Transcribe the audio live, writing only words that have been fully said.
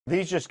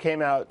These just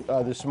came out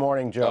this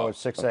morning, Joe, at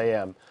 6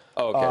 a.m.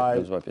 Oh, okay.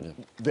 Those might be new.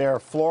 They're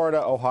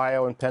Florida,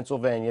 Ohio, and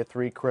Pennsylvania,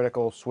 three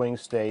critical swing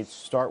states.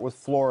 Start with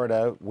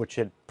Florida, which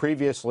had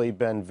previously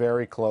been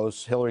very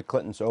close. Hillary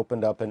Clinton's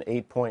opened up an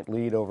 8-point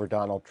lead over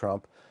Donald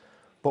Trump.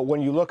 But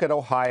when you look at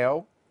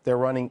Ohio, they're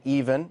running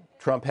even.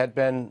 Trump had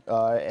been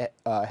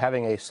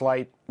having a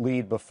slight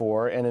lead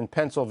before. And in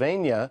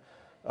Pennsylvania,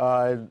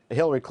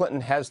 Hillary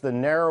Clinton has the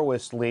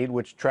narrowest lead,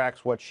 which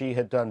tracks what she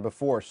had done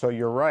before. So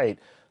you're right.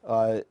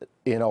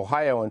 In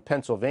Ohio and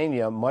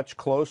Pennsylvania, much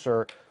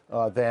closer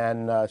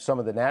than some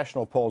of the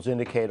national polls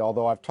indicate,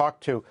 although I've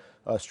talked to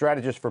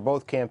strategists for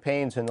both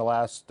campaigns in the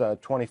last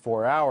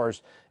 24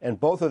 hours, and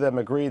both of them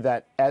agree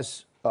that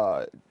as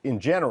in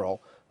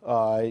general,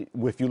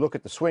 if you look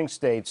at the swing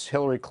states,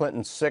 Hillary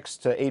Clinton's 6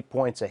 to 8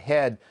 points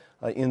ahead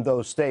in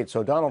those states.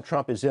 So Donald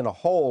Trump is in a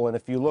hole, and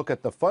if you look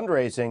at the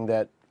fundraising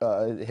that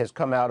has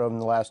come out in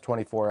the last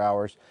 24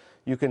 hours,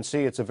 you can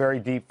see it's a very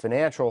deep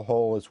financial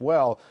hole as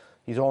well.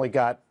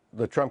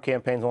 The Trump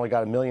campaign's only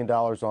got $1 million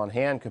on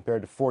hand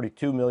compared to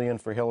 $42 million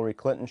for Hillary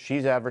Clinton.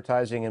 She's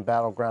advertising in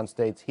battleground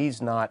states. He's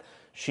not.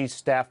 She's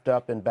staffed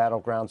up in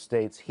battleground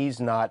states. He's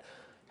not.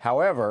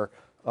 However,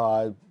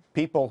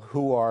 people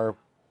who are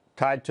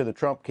tied to the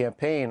Trump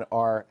campaign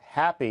are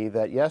happy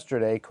that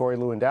yesterday Corey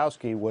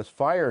Lewandowski was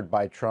fired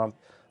by Trump.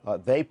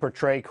 They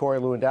portray Corey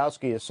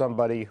Lewandowski as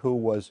somebody who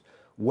was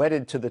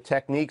wedded to the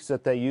techniques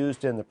that they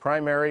used in the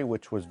primary,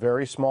 which was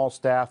very small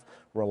staff,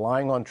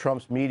 relying on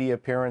Trump's media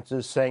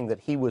appearances, saying that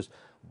he was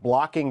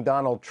blocking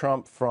Donald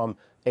Trump from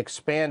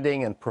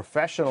expanding and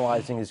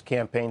professionalizing his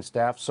campaign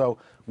staff. So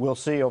we'll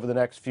see over the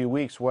next few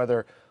weeks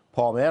whether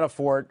Paul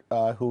Manafort,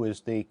 who is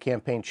the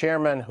campaign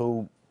chairman,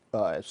 who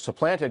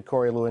supplanted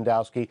Corey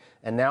Lewandowski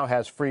and now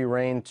has free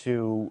rein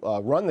to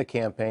run the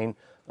campaign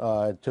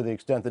to the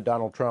extent that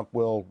Donald Trump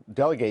will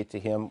delegate to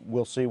him.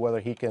 We'll see whether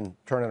he can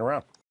turn it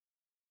around.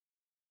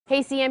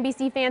 Hey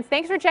CNBC fans,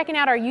 thanks for checking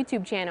out our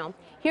YouTube channel.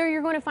 Here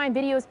you're going to find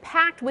videos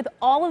packed with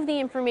all of the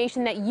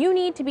information that you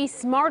need to be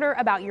smarter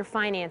about your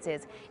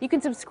finances. You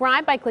can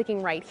subscribe by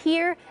clicking right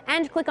here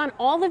and click on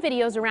all the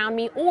videos around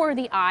me or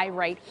the eye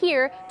right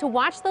here to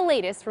watch the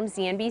latest from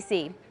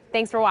CNBC.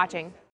 Thanks for watching.